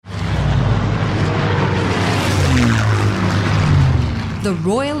The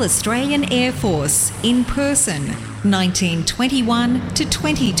Royal Australian Air Force in person, 1921 to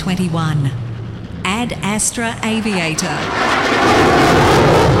 2021. Ad Astra Aviator.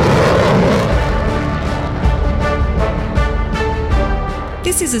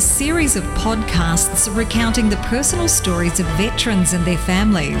 This is a series of podcasts recounting the personal stories of veterans and their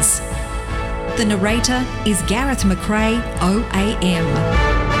families. The narrator is Gareth McRae,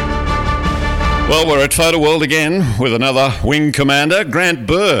 OAM. Well, we're at Photo World again with another Wing Commander, Grant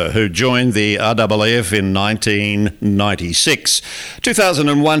Burr, who joined the RAAF in 1996.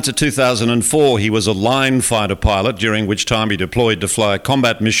 2001 to 2004, he was a line fighter pilot, during which time he deployed to fly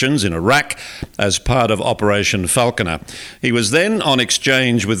combat missions in Iraq as part of Operation Falconer. He was then on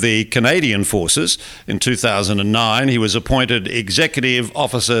exchange with the Canadian Forces. In 2009, he was appointed Executive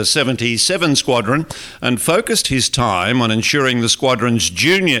Officer 77 Squadron and focused his time on ensuring the squadron's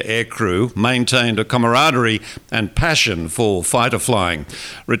junior aircrew maintained a camaraderie and passion for fighter flying.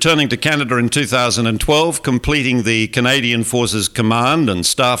 Returning to Canada in 2012, completing the Canadian Forces Command and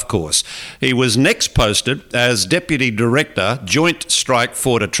Staff course. He was next posted as Deputy Director, Joint Strike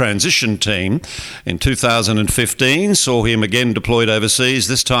Fighter Transition Team. In 2015, saw him again deployed overseas,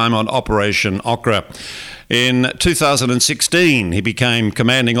 this time on Operation Okra. In 2016, he became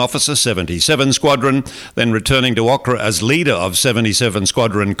Commanding Officer 77 Squadron, then returning to Okra as leader of 77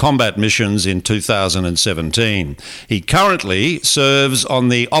 Squadron combat missions in 2017. He currently serves on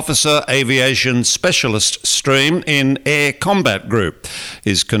the Officer Aviation Specialist stream in Air Combat Group.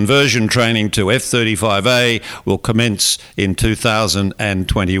 His conversion training to F-35A will commence in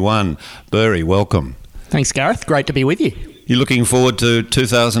 2021. Burry, welcome. Thanks, Gareth. Great to be with you. You looking forward to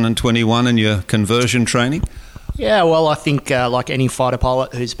 2021 and your conversion training? Yeah, well, I think like any fighter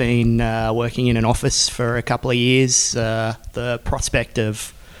pilot who's been working in an office for a couple of years, the prospect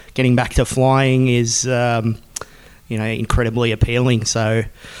of getting back to flying is, incredibly appealing. So,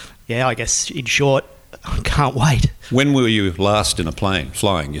 yeah, I guess in short, I can't wait. When were you last in a plane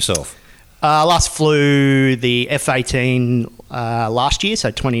flying yourself? Last flew the F-18 last year,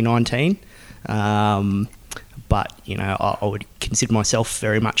 so 2019. But, I would consider myself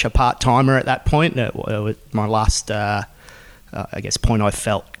very much a part-timer at that point. My last, point I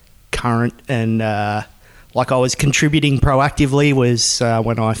felt current and like I was contributing proactively was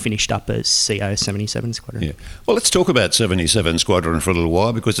when I finished up as CO 77 Squadron. Yeah. Well, let's talk about 77 Squadron for a little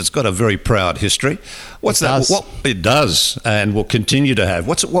while because it's got a very proud history. What it does and will continue to have.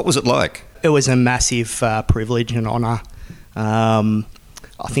 What was it like? It was a massive privilege and honour. I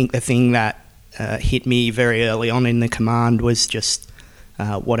think the thing that hit me very early on in the command was just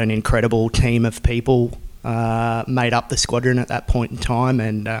what an incredible team of people made up the squadron at that point in time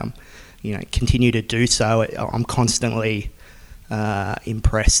and, continue to do so. I'm constantly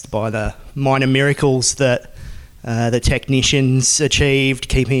impressed by the minor miracles that the technicians achieved,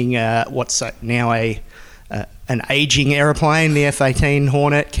 keeping what's now an ageing aeroplane, the F-18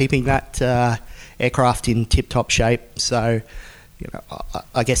 Hornet, keeping that aircraft in tip-top shape. So,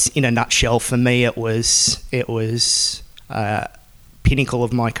 I guess in a nutshell, for me, it was pinnacle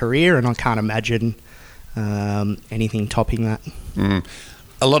of my career, and I can't imagine anything topping that. Mm.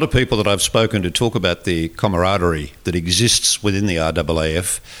 A lot of people that I've spoken to talk about the camaraderie that exists within the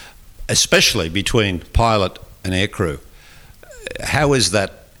RAAF, especially between pilot and aircrew. How is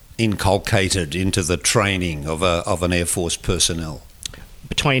that inculcated into the training of an Air Force personnel?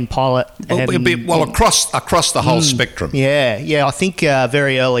 Between pilot and... across the whole spectrum. Yeah. I think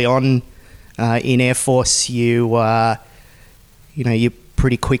very early on in Air Force, you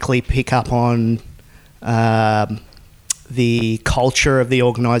pretty quickly pick up on the culture of the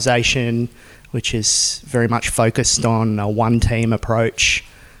organisation, which is very much focused on a one-team approach.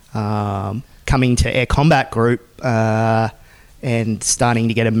 Coming to Air Combat Group and starting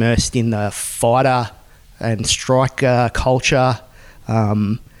to get immersed in the fighter and strike culture,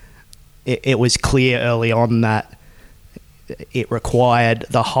 it was clear early on that it required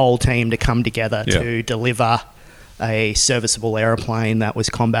the whole team to come together to deliver a serviceable aeroplane that was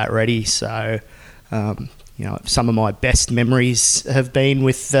combat ready. So, some of my best memories have been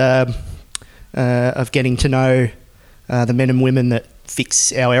with of getting to know the men and women that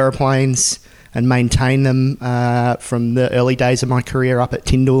fix our aeroplanes and maintain them from the early days of my career up at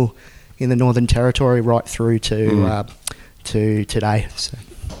Tyndall in the Northern Territory right through to today. So.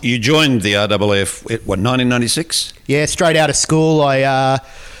 You joined the RAAF, 1996? Yeah, straight out of school. I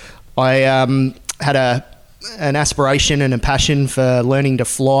had an aspiration and a passion for learning to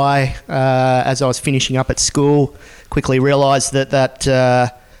fly as I was finishing up at school. Quickly realised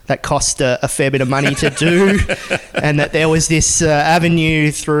that cost a fair bit of money to do, and that there was this avenue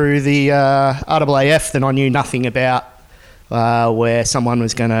through the RAAF that I knew nothing about. where someone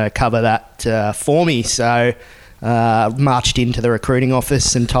was going to cover that for me. So marched into the recruiting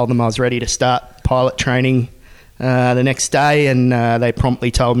office and told them I was ready to start pilot training the next day, and they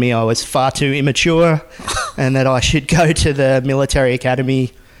promptly told me I was far too immature and that I should go to the military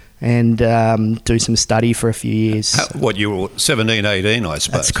academy and do some study for a few years. What, you were 17, 18, I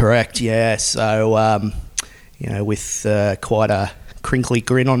suppose? That's correct, yeah. So, with quite a crinkly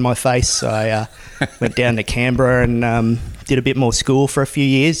grin on my face, I went down to Canberra and did a bit more school for a few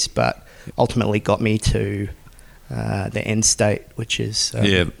years, but ultimately got me to the end state, which is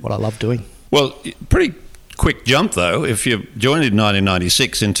what I love doing. Well, pretty quick jump though. If you joined in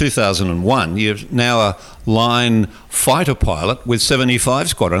 1996, in 2001, you're now a line fighter pilot with 75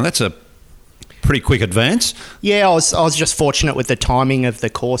 Squadron. That's a pretty quick advance. Yeah, I was just fortunate with the timing of the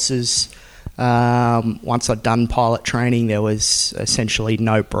courses. Once I'd done pilot training, there was essentially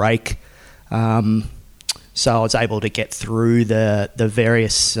no break. So I was able to get through the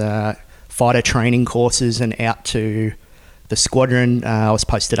various fighter training courses and out to the Squadron. I was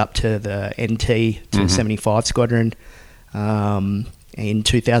posted up to the NT, to 75 Squadron in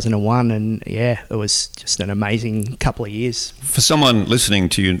 2001, and it was just an amazing couple of years. For someone listening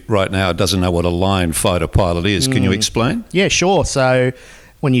to you right now who doesn't know what a line fighter pilot is, can you explain? Yeah, sure. So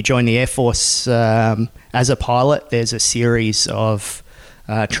when you join the Air Force as a pilot, there's a series of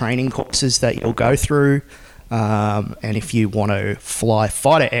training courses that you'll go through. And if you want to fly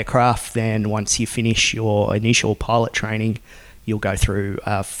fighter aircraft, then once you finish your initial pilot training, you'll go through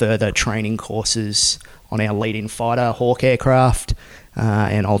further training courses on our lead-in fighter Hawk aircraft,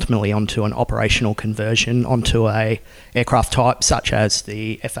 and ultimately onto an operational conversion onto a aircraft type such as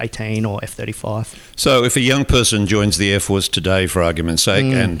the F-18 or F-35. So if a young person joins the Air Force today, for argument's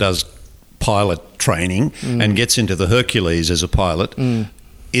sake, and does pilot training and gets into the Hercules as a pilot,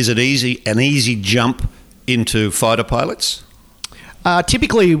 is it an easy jump into fighter pilots?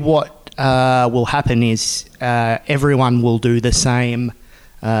 Typically what will happen is everyone will do the same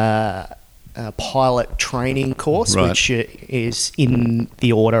pilot training course, right, which is in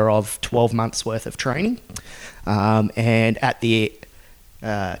the order of 12 months worth of training. And at the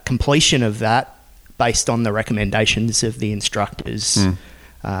completion of that, based on the recommendations of the instructors,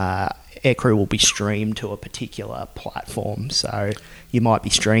 aircrew will be streamed to a particular platform. So you might be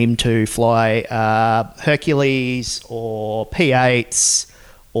streamed to fly Hercules or P-8s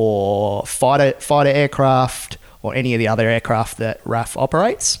or fighter aircraft or any of the other aircraft that RAAF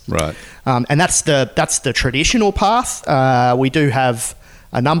operates. Right. And that's the traditional path. We do have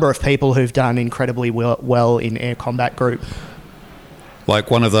a number of people who've done incredibly well in Air Combat Group. Like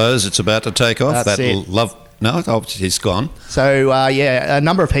one of those that's about to take off? That's it. No, he's gone. So, a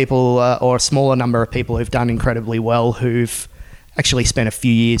number of people, or a smaller number of people who've done incredibly well, who've actually spent a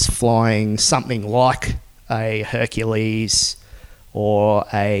few years flying something like a Hercules or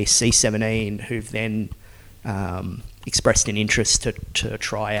a C-17, who've then expressed an interest to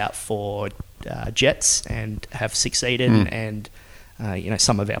try out for jets and have succeeded. And,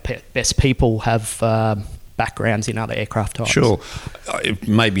 some of our best people have backgrounds in other aircraft types. Sure. It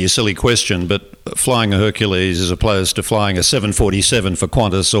may be a silly question, but flying a Hercules as opposed to flying a 747 for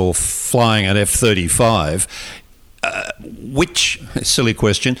Qantas or flying an F-35, which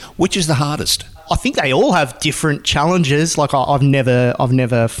is the hardest? I think they all have different challenges. Like I've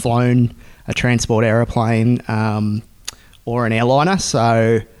never flown a transport aeroplane or an airliner,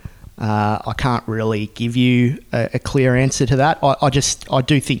 so I can't really give you a clear answer to that. I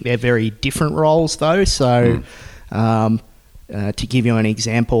do think they're very different roles though. So to give you an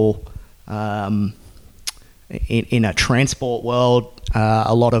example, in a transport world,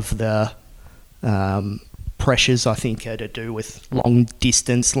 a lot of the pressures I think are to do with long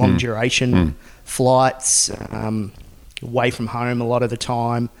distance, long duration flights, away from home a lot of the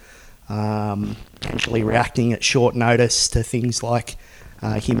time, potentially reacting at short notice to things like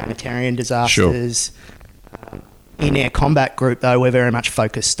humanitarian disasters. Sure. In Air Combat Group, though, we're very much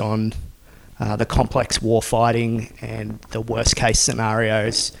focused on the complex war fighting and the worst case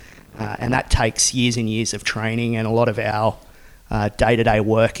scenarios, and that takes years and years of training, and a lot of our day-to-day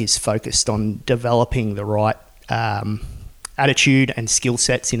work is focused on developing the right attitude and skill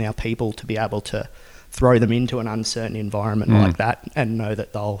sets in our people to be able to throw them into an uncertain environment like that and know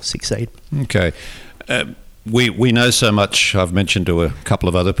that they'll succeed. Okay. We know so much. I've mentioned to a couple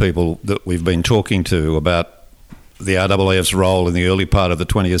of other people that we've been talking to about the RAAF's role in the early part of the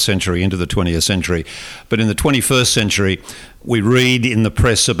 20th century into the 20th century. But in the 21st century, we read in the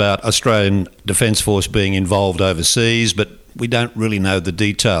press about Australian Defence Force being involved overseas, but we don't really know the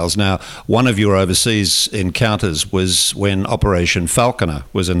details. Now, one of your overseas encounters was when Operation Falconer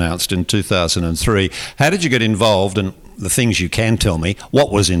was announced in 2003. How did you get involved, and the things you can tell me,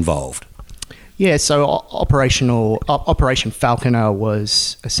 what was involved? Yeah, so Operation Falconer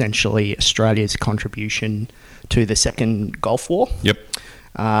was essentially Australia's contribution to the Second Gulf War. Yep.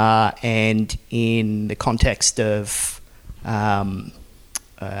 And in the context of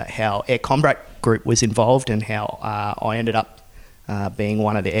how Air Combat Group was involved and how I ended up being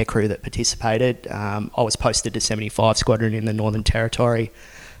one of the aircrew that participated, I was posted to 75 Squadron in the Northern Territory.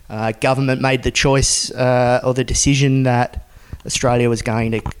 Government made the choice or the decision that Australia was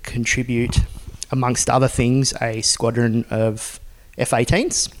going to contribute, amongst other things, a squadron of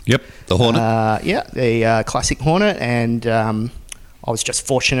F-18s. Yep, the Hornet. The classic Hornet, and I was just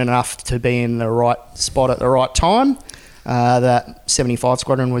fortunate enough to be in the right spot at the right time. That 75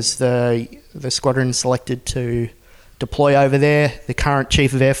 Squadron was the squadron selected to deploy over there. The current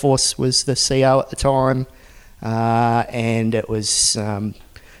Chief of Air Force was the CO at the time, and it was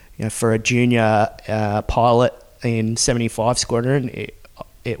for a junior pilot in 75 Squadron,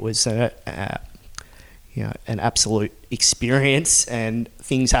 it was an absolute experience, and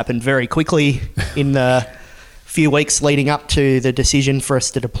things happened very quickly in the few weeks leading up to the decision for us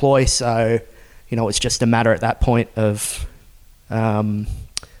to deploy. So, it was just a matter at that point of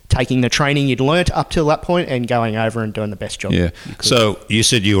taking the training you'd learnt up till that point and going over and doing the best job. Yeah. So you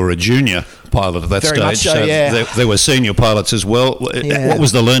said you were a junior pilot at that Very stage. much so, yeah. There were senior pilots as well. Yeah. What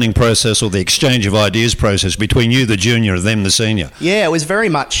was the learning process or the exchange of ideas process between you, the junior, and them, the senior? Yeah, it was very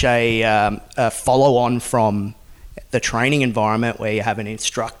much a follow-on from the training environment where you have an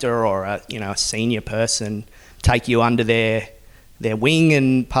instructor or a senior person take you under their wing,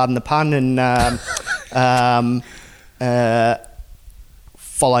 and pardon the pun, and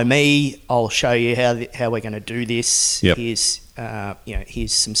follow me. I'll show you how we're going to do this. Yep.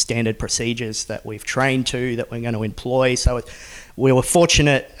 Here's some standard procedures that we've trained to that we're going to employ. So we were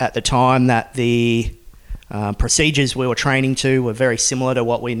fortunate at the time that the procedures we were training to were very similar to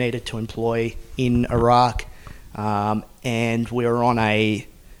what we needed to employ in Iraq, and we were on a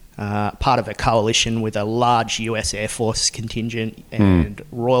part of a coalition with a large US Air Force contingent and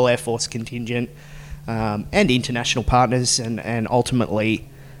Royal Air Force contingent, and international partners, and ultimately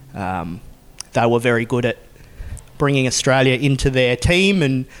they were very good at bringing Australia into their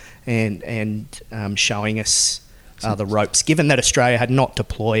team and showing us the ropes, given that Australia had not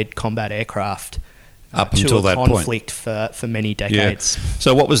deployed combat aircraft up to until a that conflict point. for many decades. Yeah.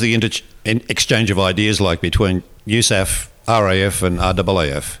 So what was the exchange of ideas like between USAF, RAF and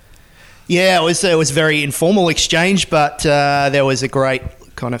RAAF? Yeah, it was a very informal exchange, but there was a great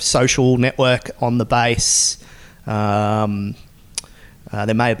kind of social network on the base. There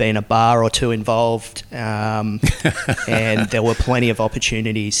may have been a bar or two involved, and there were plenty of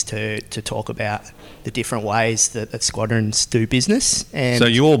opportunities to talk about the different ways that squadrons do business. And so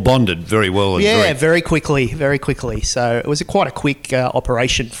you all bonded very well. And very quickly. So it was quite a quick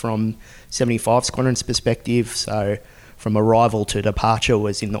operation from 75 Squadron's perspective. So from arrival to departure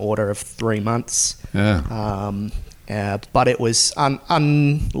was in the order of 3 months. Yeah. But it was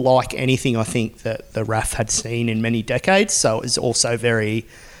unlike anything I think that the RAAF had seen in many decades. So it was also very,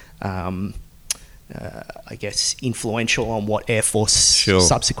 influential on what Air Force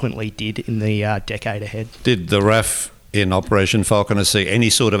subsequently did in the decade ahead. Did the RAAF in Operation Falconer see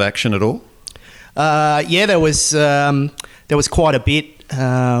any sort of action at all? There was quite a bit.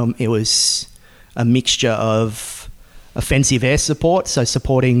 It was a mixture of offensive air support, so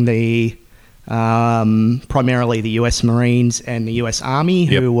supporting the primarily the US Marines and the US Army,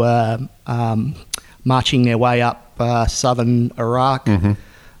 who were marching their way up southern Iraq.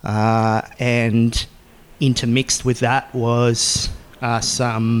 And intermixed with that was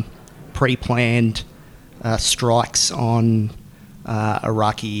some pre-planned strikes on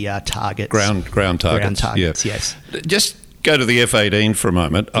Iraqi targets. Ground targets, yes. Just go to the F-18 for a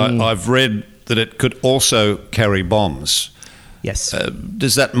moment. I've read that it could also carry bombs. Yes.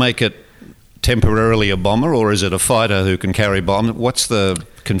 Does that make it temporarily a bomber, or is it a fighter who can carry bombs? What's the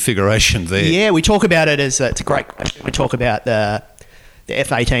configuration there? Yeah, we talk about it as it's a great question. We talk about the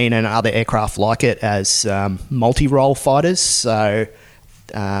F-18 and other aircraft like it as multi-role fighters. So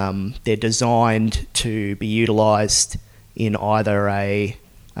they're designed to be utilised in either a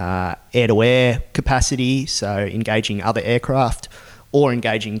air-to-air capacity, so engaging other aircraft, or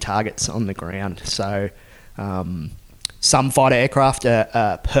engaging targets on the ground. So some fighter aircraft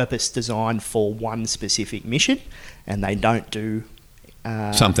are purpose-designed for one specific mission, and they don't do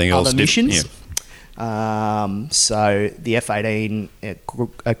something else other missions. Yeah. So the F-18,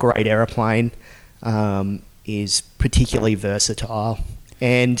 a great aeroplane, is particularly versatile.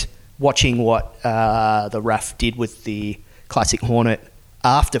 And watching what the RAAF did with the classic Hornet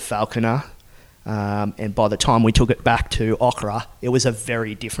after Falconer, And by the time we took it back to Okra, it was a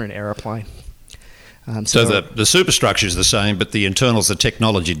very different aeroplane. So the superstructure is the same, but the internals, the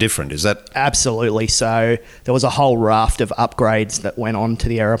technology different, is that? Absolutely. So there was a whole raft of upgrades that went on to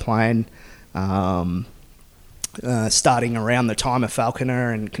the aeroplane, starting around the time of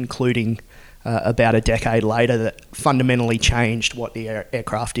Falconer and concluding about a decade later, that fundamentally changed what the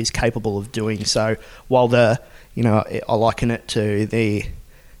aircraft is capable of doing. So while I liken it to the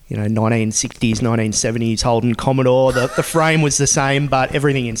 1960s, 1970s Holden Commodore, the frame was the same, but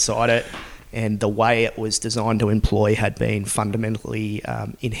everything inside it and the way it was designed to employ had been fundamentally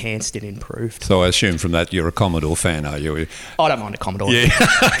enhanced and improved. So I assume from that you're a Commodore fan, are you? I don't mind a Commodore. Yeah.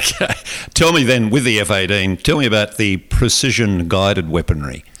 Okay. Tell me then, with the F-18, tell me about the precision-guided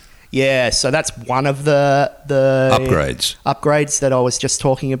weaponry. Yeah, so that's one of the upgrades that I was just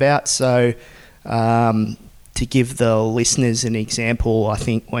talking about. So to give the listeners an example, I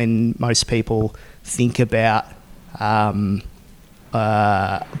think when most people think about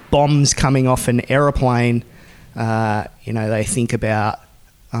bombs coming off an aeroplane, they think about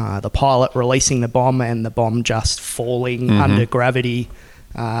the pilot releasing the bomb and the bomb just falling under gravity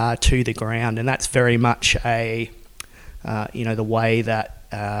to the ground, and that's very much the way that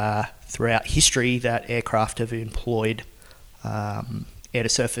throughout history that aircraft have employed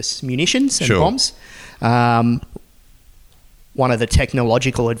air-to-surface munitions and bombs. One of the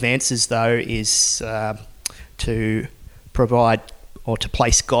technological advances, though, is to provide or to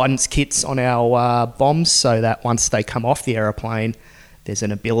place guidance kits on our bombs so that once they come off the aeroplane, there's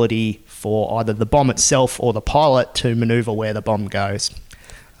an ability for either the bomb itself or the pilot to manoeuvre where the bomb goes.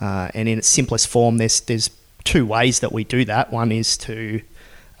 And in its simplest form, there's two ways that we do that. One is to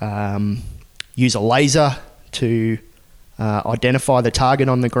use a laser to identify the target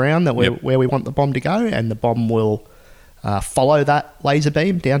on the ground where we want the bomb to go, and the bomb will follow that laser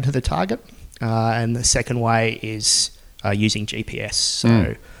beam down to the target. And the second way is using GPS.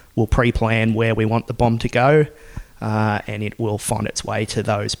 So we'll pre-plan where we want the bomb to go, and it will find its way to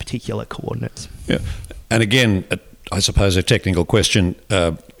those particular coordinates. Yeah. And again, I suppose a technical question,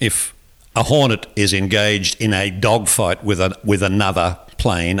 if a Hornet is engaged in a dogfight with another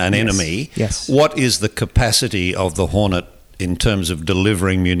plane, an enemy, what is the capacity of the Hornet in terms of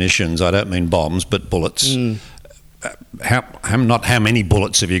delivering munitions? I don't mean bombs, but bullets. Not how many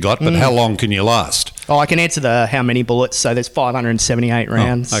bullets have you got, but how long can you last? Oh, I can answer the how many bullets. So there's 578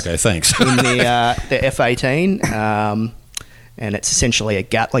 rounds. Okay, thanks. in the F-18, and it's essentially a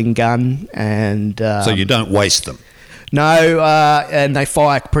Gatling gun. And so you don't waste them? No, and they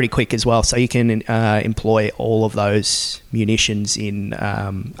fire pretty quick as well. So you can employ all of those munitions in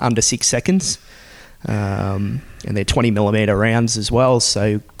under 6 seconds. And they're 20mm rounds as well,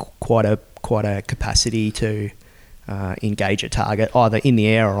 so quite a capacity to engage a target either in the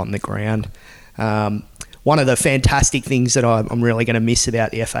air or on the ground. One of the fantastic things that I'm really going to miss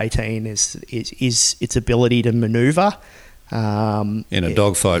about the F-18 is its ability to manoeuvre. In a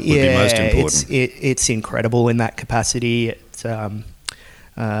dogfight would be most important. It's incredible in that capacity. Its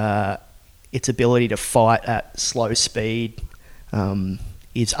ability to fight at slow speed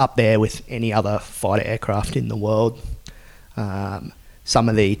is up there with any other fighter aircraft in the world. Some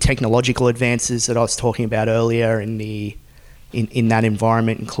of the technological advances that I was talking about earlier in that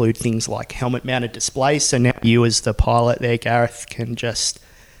environment include things like helmet-mounted displays. So now you as the pilot there, Gareth, can just,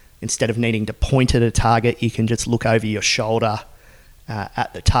 instead of needing to point at a target, you can just look over your shoulder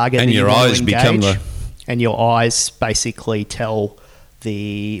at the target. And your eyes become and your eyes basically tell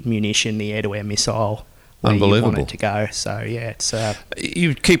the munition, the air-to-air missile, where you want it to go. So yeah, it's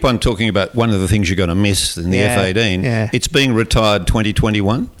you keep on talking about one of the things you're going to miss in the F-18. Yeah. It's being retired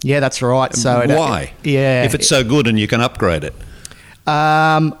 2021. Yeah, that's right. So why? If it's so good and you can upgrade it.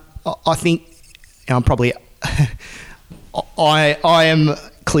 I think I'm probably I am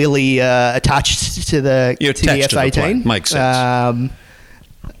clearly attached to the F-18. Makes sense.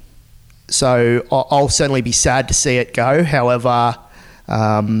 So I'll certainly be sad to see it go. However,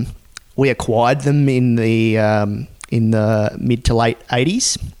 we acquired them in the mid to late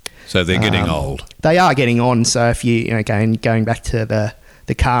 80s. So they're getting old. They are getting on. So if going back to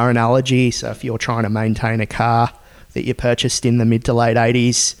the car analogy, so if you're trying to maintain a car that you purchased in the mid to late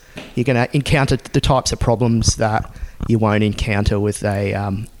 80s, you're going to encounter the types of problems that you won't encounter with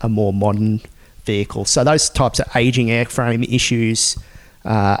a more modern vehicle. So those types of aging airframe issues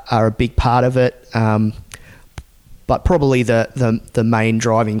are a big part of it. But probably the main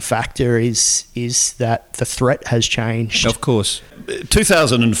driving factor is that the threat has changed. Of course.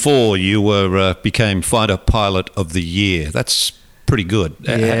 2004, you became Fighter Pilot of the Year. That's pretty good.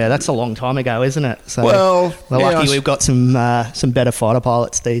 Yeah, that's a long time ago, isn't it? So well, we're lucky we've got some better fighter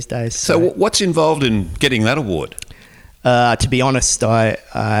pilots these days. So what's involved in getting that award? To be honest, I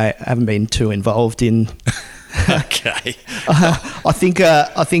haven't been too involved in. Okay. I think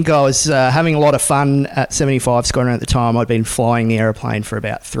I was having a lot of fun at 75 Squadron at the time. I'd been flying the aeroplane for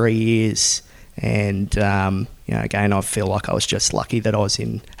about 3 years, and again, I feel like I was just lucky that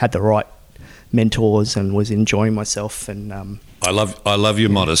had the right mentors and was enjoying myself. And I love your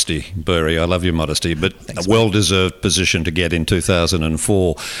modesty, Burry. I love your modesty, but thanks, a well-deserved position to get in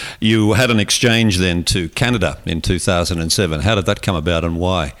 2004. You had an exchange then to Canada in 2007. How did that come about, and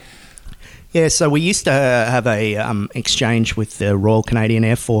why? Yeah, so we used to have a exchange with the Royal Canadian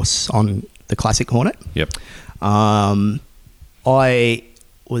Air Force on the Classic Hornet. Yep. I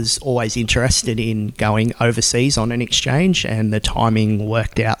was always interested in going overseas on an exchange, and the timing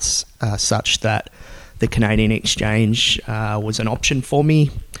worked out such that the Canadian exchange was an option for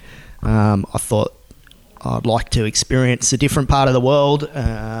me. I thought I'd like to experience a different part of the world,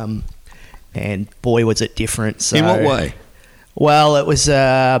 and boy, was it different. So, in what way? Well, it was...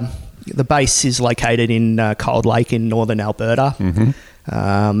 the base is located in Cold Lake in northern Alberta.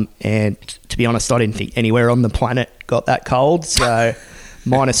 Mm-hmm. And to be honest, I didn't think anywhere on the planet got that cold. So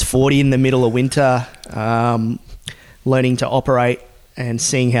minus 40 in the middle of winter, learning to operate and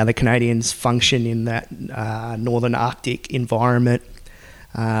seeing how the Canadians function in that northern Arctic environment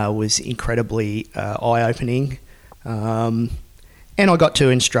was incredibly eye-opening. And I got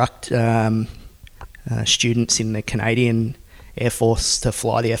to instruct students in the Canadian Air Force to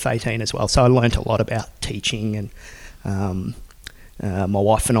fly the F-18 as well. So I learnt a lot about teaching, and my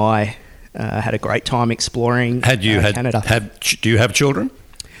wife and I had a great time exploring Canada. Do you have children?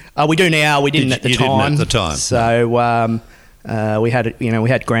 We do now. We didn't at the time. Didn't at the time. So we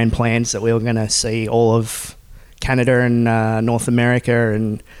had grand plans that we were going to see all of Canada and North America,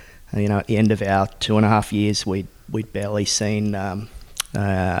 and at the end of our 2.5 years, we'd barely seen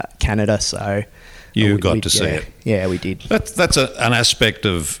Canada. So. You got to see it. Yeah, we did. That's an aspect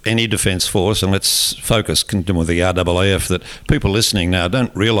of any defence force, and let's focus with the RAAF, that people listening now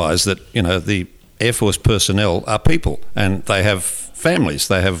don't realise that the Air Force personnel are people, and they have families,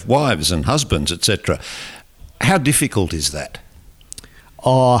 they have wives and husbands, etc. How difficult is that?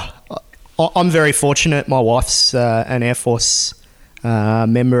 I'm very fortunate. My wife's an Air Force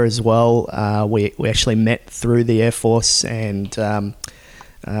member as well. We actually met through the Air Force, and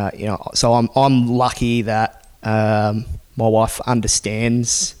so I'm lucky that my wife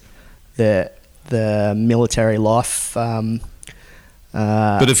understands the military life.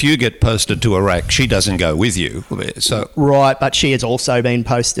 But if you get posted to Iraq, she doesn't go with you. So right, but she has also been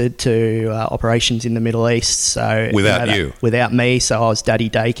posted to operations in the Middle East. So without me, so I was daddy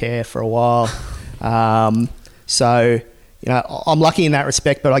daycare for a while. So I'm lucky in that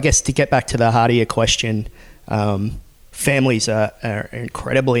respect. But I guess to get back to the heart of your question. Families are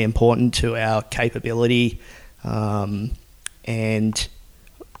incredibly important to our capability, and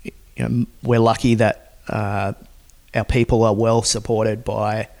we're lucky that our people are well supported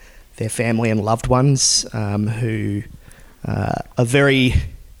by their family and loved ones who are very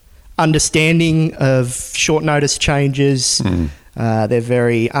understanding of short notice changes. They're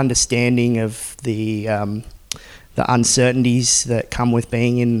very understanding of the uncertainties that come with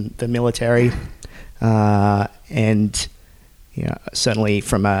being in the military. And certainly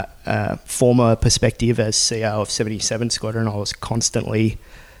from a former perspective as CO of 77 Squadron, I was constantly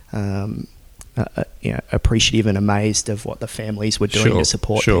appreciative and amazed of what the families were doing to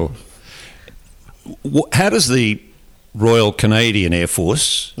support them. How does the Royal Canadian Air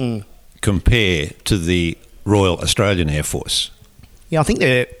Force compare to the Royal Australian Air Force? Yeah, I think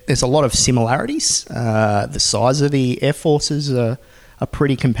there's a lot of similarities. The size of the air forces are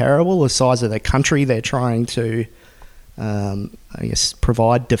pretty comparable. The size of the country they're trying to,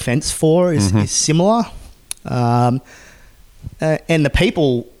 provide defence for is similar. And the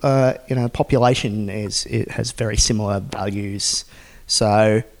people, population has very similar values.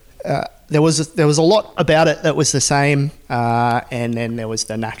 So there was a lot about it that was the same, and then there was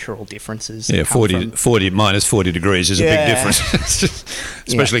the natural differences. Yeah, 40 minus 40 degrees is a big difference,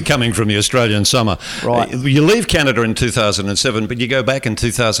 especially coming from the Australian summer. Right. You leave Canada in 2007, but you go back in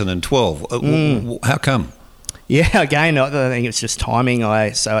 2012. How come? Yeah, again, I think it's just timing.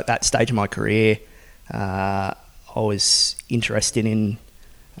 So at that stage of my career, I was interested in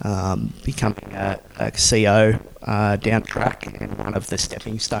becoming a CO down track, and one of the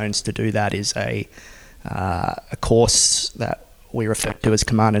stepping stones to do that is a course that we refer to as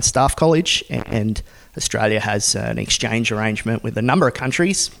Command and Staff College, and Australia has an exchange arrangement with a number of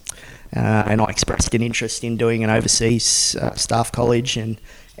countries, and I expressed an interest in doing an overseas staff college and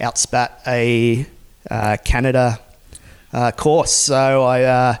outspat a Canada course. So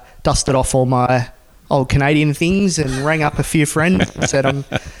I dusted off all my old Canadian things and rang up a few friends and said, I'm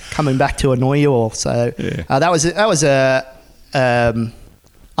coming back to annoy you all. So that was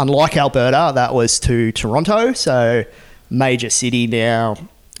unlike Alberta, that was to Toronto, so major city now,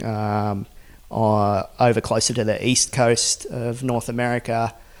 over closer to the east coast of North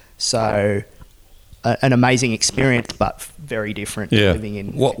America. So an amazing experience, but very different living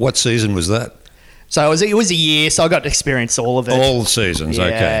in. What season was that? So it was a year, so I got to experience all of it. All seasons,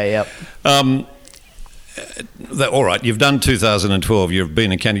 okay. Yep. All right, you've done 2012, you've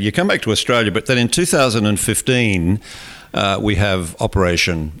been in Canada, you come back to Australia, but then in 2015, we have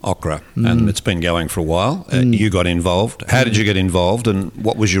Operation Okra, and it's been going for a while. You got involved. How did you get involved, and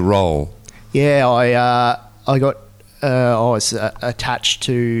what was your role? Yeah, I was attached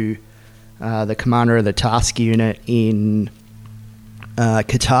to the commander of the task unit in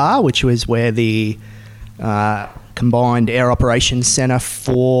Qatar, which was where the Combined Air Operations Centre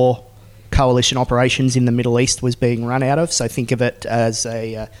for coalition operations in the Middle East was being run out of. So think of it as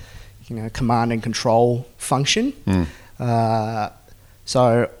a command and control function.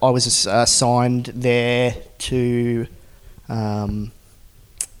 So I was assigned there to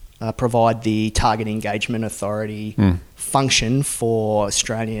provide the target engagement authority function for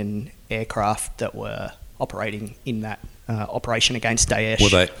Australian aircraft that were operating in that operation against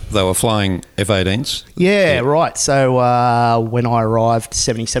Daesh. They were flying F-18s? Yeah, right. So when I arrived,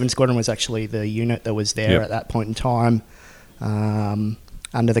 77 Squadron was actually the unit that was there at that point in time,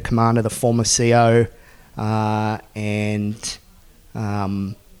 under the command of the former CO, and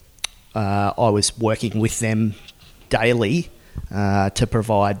I was working with them daily to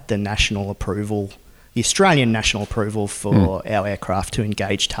provide the national approval, the Australian national approval for our aircraft to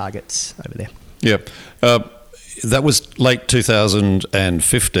engage targets over there. Yep. That was late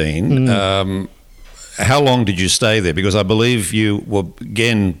 2015. How long did you stay there? Because I believe you were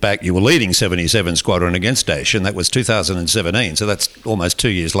you were leading 77 Squadron against Daesh, and that was 2017, so that's almost 2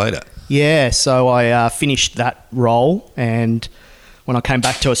 years later. Yeah, so I finished that role, and when I came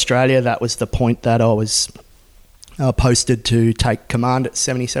back to Australia, that was the point that I was posted to take command at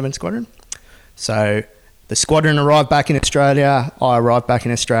 77 Squadron. So the squadron arrived back in Australia, I arrived back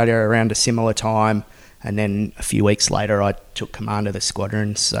in Australia around a similar time, and then a few weeks later I took command of the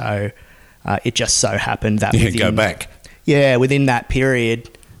squadron. So it just so happened that within that period,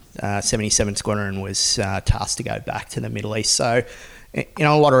 77 Squadron was tasked to go back to the Middle East. So in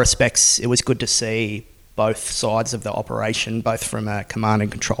a lot of respects, it was good to see both sides of the operation, both from a command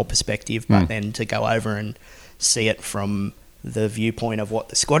and control perspective, but then to go over and see it from the viewpoint of what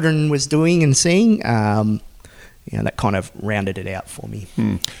the squadron was doing and seeing. That kind of rounded it out for me.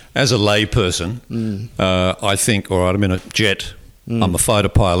 As a lay person, I think, all right, I'm in a jet, I'm a fighter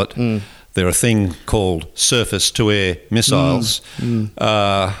pilot, there are a thing called surface-to-air missiles, and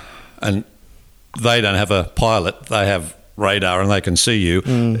they don't have a pilot, they have radar and they can see you.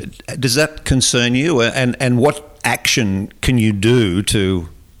 Does that concern you? And what action can you do to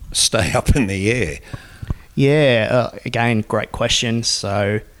stay up in the air? Yeah, again, great question.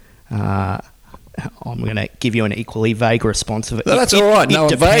 So I'm going to give you an equally vague response of it. That's all right. No,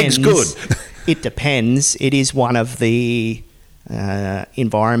 vague's good. It depends. It is one of the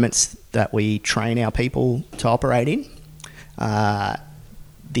environments that we train our people to operate in.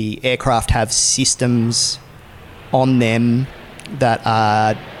 The aircraft have systems on them that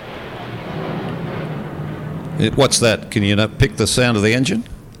are... What's that? Can you pick the sound of the engine?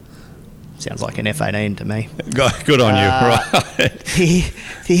 Sounds like an F-18 to me. Good on you. Right.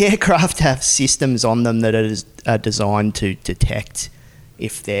 The aircraft have systems on them that are designed to detect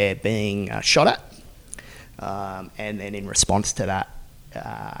if they're being shot at. And then in response to that,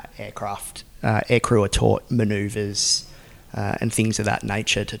 aircrew are taught manoeuvres and things of that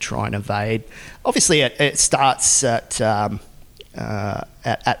nature to try and evade. Obviously, it starts at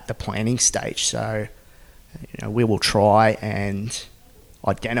the planning stage. So, we will try and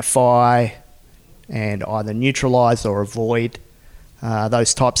identify and either neutralise or avoid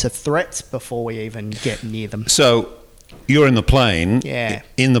those types of threats before we even get near them. So you're in the plane. Yeah.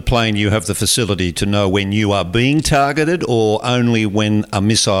 In the plane you have the facility to know when you are being targeted or only when a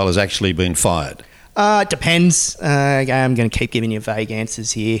missile has actually been fired? It depends. Again, I'm going to keep giving you vague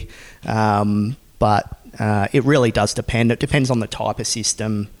answers here. But it really does depend. It depends on the type of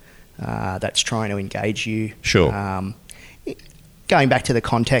system that's trying to engage you. Sure. Going back to the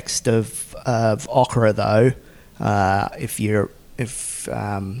context of Okra, though, if you're if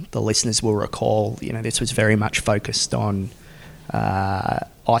the listeners will recall, this was very much focused on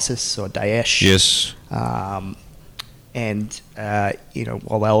ISIS or Daesh. Yes. And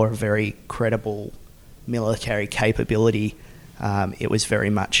while they were a very credible military capability, it was very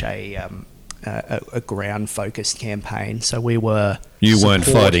much a ground-focused campaign. So we were. You weren't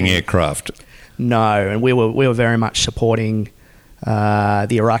fighting aircraft. No, and we were very much supporting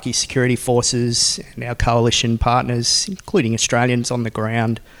the Iraqi security forces and our coalition partners, including Australians on the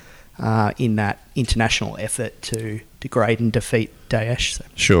ground, in that international effort to degrade and defeat Daesh. So.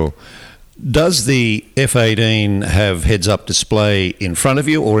 Sure. Does the F-18 have heads-up display in front of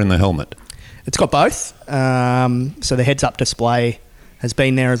you or in the helmet? It's got both. So the heads-up display has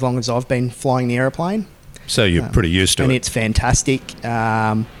been there as long as I've been flying the aeroplane. So you're pretty used to it. And it's fantastic.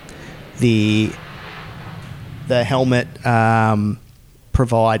 The helmet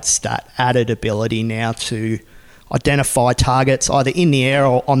provides that added ability now to identify targets either in the air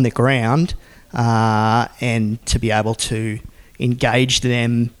or on the ground, and to be able to engage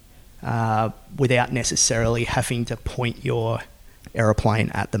them without necessarily having to point your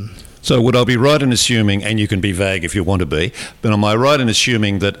aeroplane at them. So would I be right in assuming, and you can be vague if you want to be, but am I right in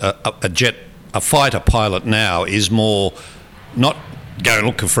assuming that a fighter pilot now is more not go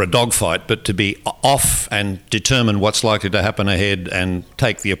looking for a dogfight, but to be off and determine what's likely to happen ahead and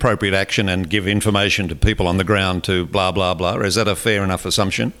take the appropriate action and give information to people on the ground to blah, blah, blah? Is that a fair enough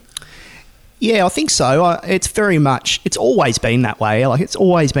assumption? Yeah, I think so. It's always been that way. Like, it's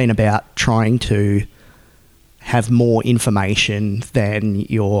always been about trying to have more information than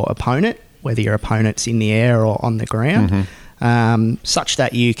your opponent, whether your opponent's in the air or on the ground, such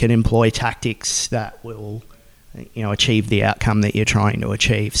that you can employ tactics that will, achieve the outcome that you're trying to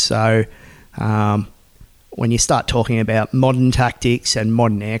achieve. So when you start talking about modern tactics and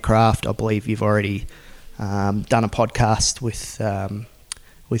modern aircraft, I believe you've already done a podcast with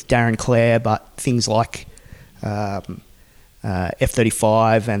Darren Clare, but things like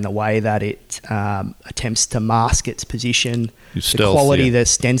F-35 and the way that it attempts to mask its position,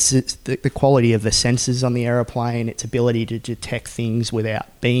 the quality of the sensors on the aeroplane, its ability to detect things without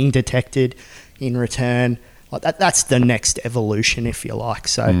being detected in return. Like that's the next evolution, if you like.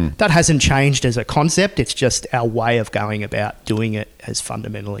 So that hasn't changed as a concept. It's just our way of going about doing it has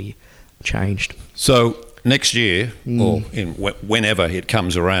fundamentally changed. So next year, or whenever it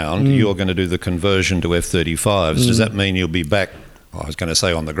comes around, you're going to do the conversion to F-35s. Does that mean you'll be back, I was going to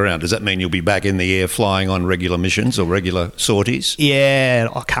say on the ground, does that mean you'll be back in the air flying on regular missions or regular sorties? Yeah,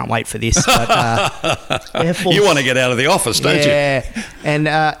 I can't wait for this. But, Air Force, you want to get out of the office, don't you? Yeah, and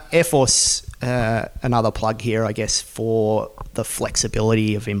Air Force, another plug here, I guess, for the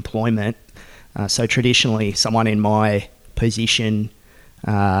flexibility of employment. So traditionally, someone in my position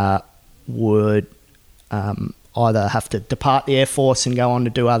would either have to depart the Air Force and go on to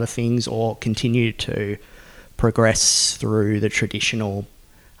do other things, or continue to progress through the traditional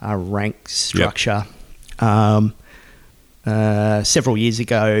rank structure. Yep. Several years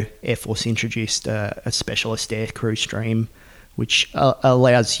ago, Air Force introduced a specialist aircrew stream, which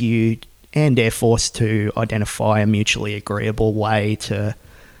allows you and Air Force to identify a mutually agreeable way to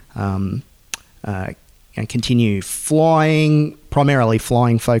continue flying, primarily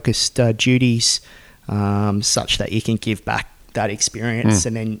flying-focused duties, such that you can give back that experience,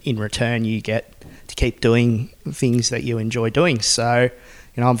 and then in return you get to keep doing things that you enjoy doing. So,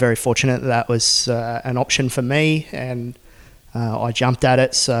 I'm very fortunate that was an option for me, and I jumped at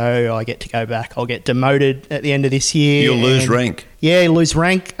it, so I get to go back. I'll get demoted at the end of this year. You'll lose rank. Yeah, lose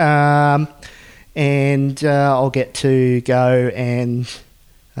rank, and I'll get to go and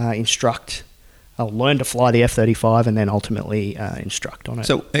instruct. I'll learn to fly the F-35 and then ultimately instruct on it.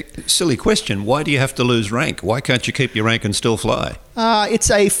 So, silly question, why do you have to lose rank? Why can't you keep your rank and still fly? It's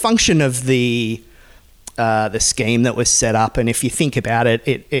a function of the scheme that was set up, and if you think about it,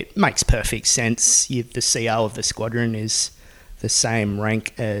 it makes perfect sense. The CO of the squadron is the same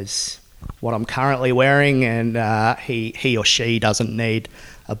rank as what I'm currently wearing, and he or she doesn't need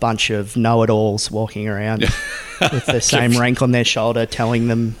a bunch of know-it-alls walking around with the same rank on their shoulder telling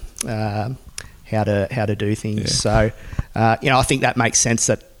them how to do things. Yeah. So, I think that makes sense.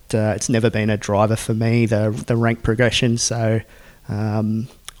 That it's never been a driver for me, the rank progression. So, I'm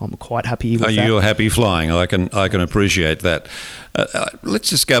quite happy with that. You're happy flying. I can appreciate that. Let's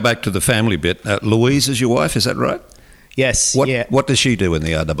just go back to the family bit. Louise is your wife, is that right? Yes. What does she do in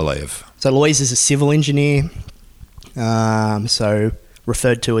the RAAF? So Louise is a civil engineer, so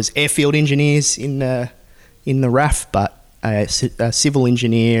referred to as airfield engineers in the RAAF, but a civil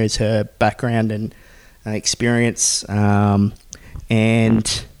engineer is her background and experience, and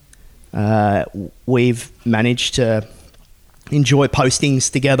we've managed to enjoy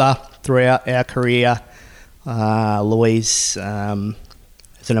postings together throughout our career. Louise is an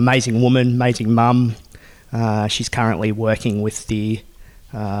amazing woman, amazing mum. She's currently working with the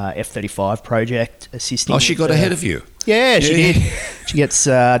F-35 project, assisting. Oh, she got ahead of you. Yeah, she did. She gets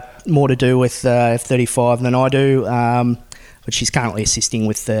more to do with F-35 than I do, but she's currently assisting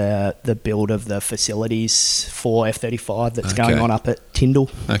with the build of the facilities for F-35 that's going on up at Tyndall.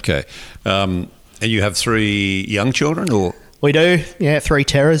 Okay. And you have 3 young children, or? We do, yeah, 3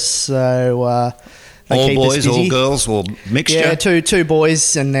 terrors. So all boys, all girls, or mixture? Yeah, two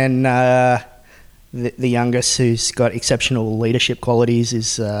boys, and then the youngest, who's got exceptional leadership qualities,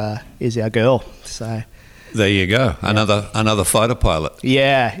 is our girl. So there you go, another fighter pilot.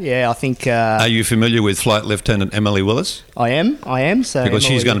 Yeah, I think. Are you familiar with Flight Lieutenant Emily Willis? I am. So because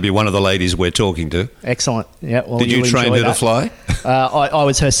she's going to be one of the ladies we're talking to. Excellent. Yeah. Well, did you train her to fly? I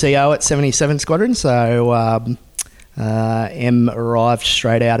was her CO at 77 Squadron, so Em arrived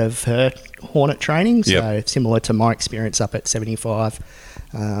straight out of her Hornet training, so similar to my experience up at 75.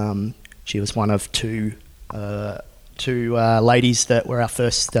 She was one of two ladies that were our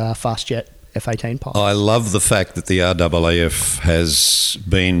first fast jet F-18 pilots. I love the fact that the RAAF has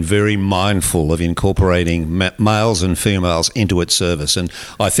been very mindful of incorporating males and females into its service, and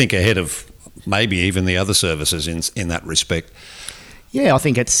I think ahead of maybe even the other services in that respect. Yeah, I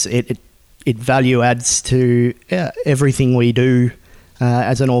think it value adds to everything we do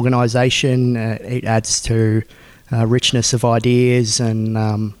as an organisation. It adds to richness of ideas, and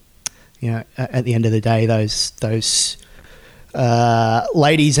at the end of the day, those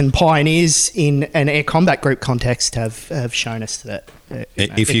ladies and pioneers in an air combat group context have shown us that.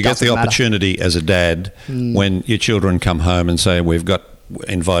 If you get the opportunity as a dad, when your children come home and say, we've got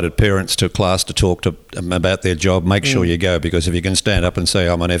invited parents to class to talk to them about their job, make sure you go, because if you can stand up and say,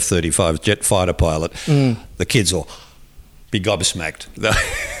 I'm an F-35 jet fighter pilot, the kids will be gobsmacked.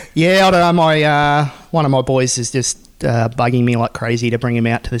 Yeah, I don't know. One of my boys is just bugging me like crazy to bring him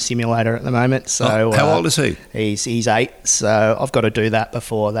out to the simulator at the moment. So how old is he? He's 8, so I've got to do that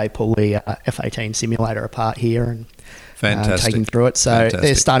before they pull the F-18 simulator apart here and take him through it. So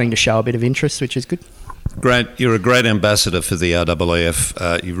they're starting to show a bit of interest, which is good. Grant, you're a great ambassador for the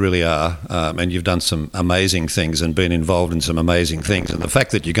RAAF. You really are, and you've done some amazing things and been involved in some amazing things. And the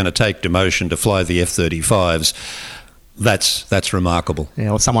fact that you're going to take demotion to fly the F-35s, that's remarkable. Yeah,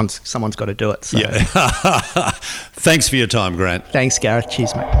 well, someone's got to do it. So. Yeah. Thanks for your time, Grant. Thanks, Gareth.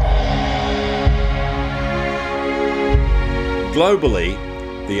 Cheers, mate. Globally,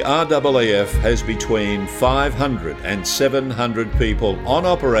 the RAAF has between 500 and 700 people on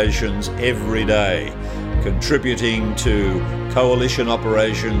operations every day, contributing to coalition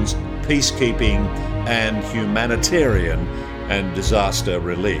operations, peacekeeping, and humanitarian and disaster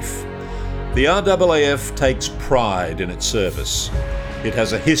relief. The RAAF takes pride in its service. It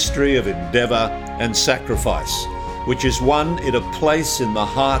has a history of endeavour and sacrifice, which has won it a place in the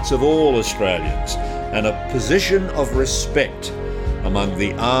hearts of all Australians and a position of respect among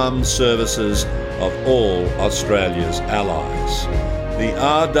the armed services of all Australia's allies. The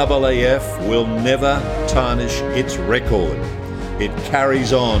RAAF will never tarnish its record. It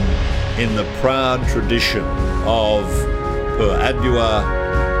carries on in the proud tradition of Per Ardua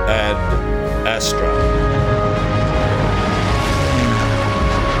ad Astra.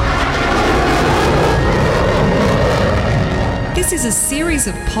 This is a series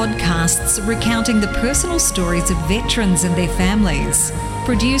of podcasts recounting the personal stories of veterans and their families.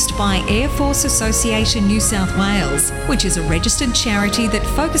 Produced by Air Force Association New South Wales, which is a registered charity that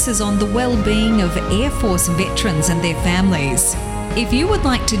focuses on the well-being of Air Force veterans and their families. If you would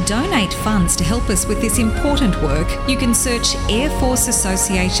like to donate funds to help us with this important work, you can search Air Force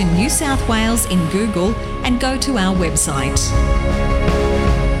Association New South Wales in Google and go to our website.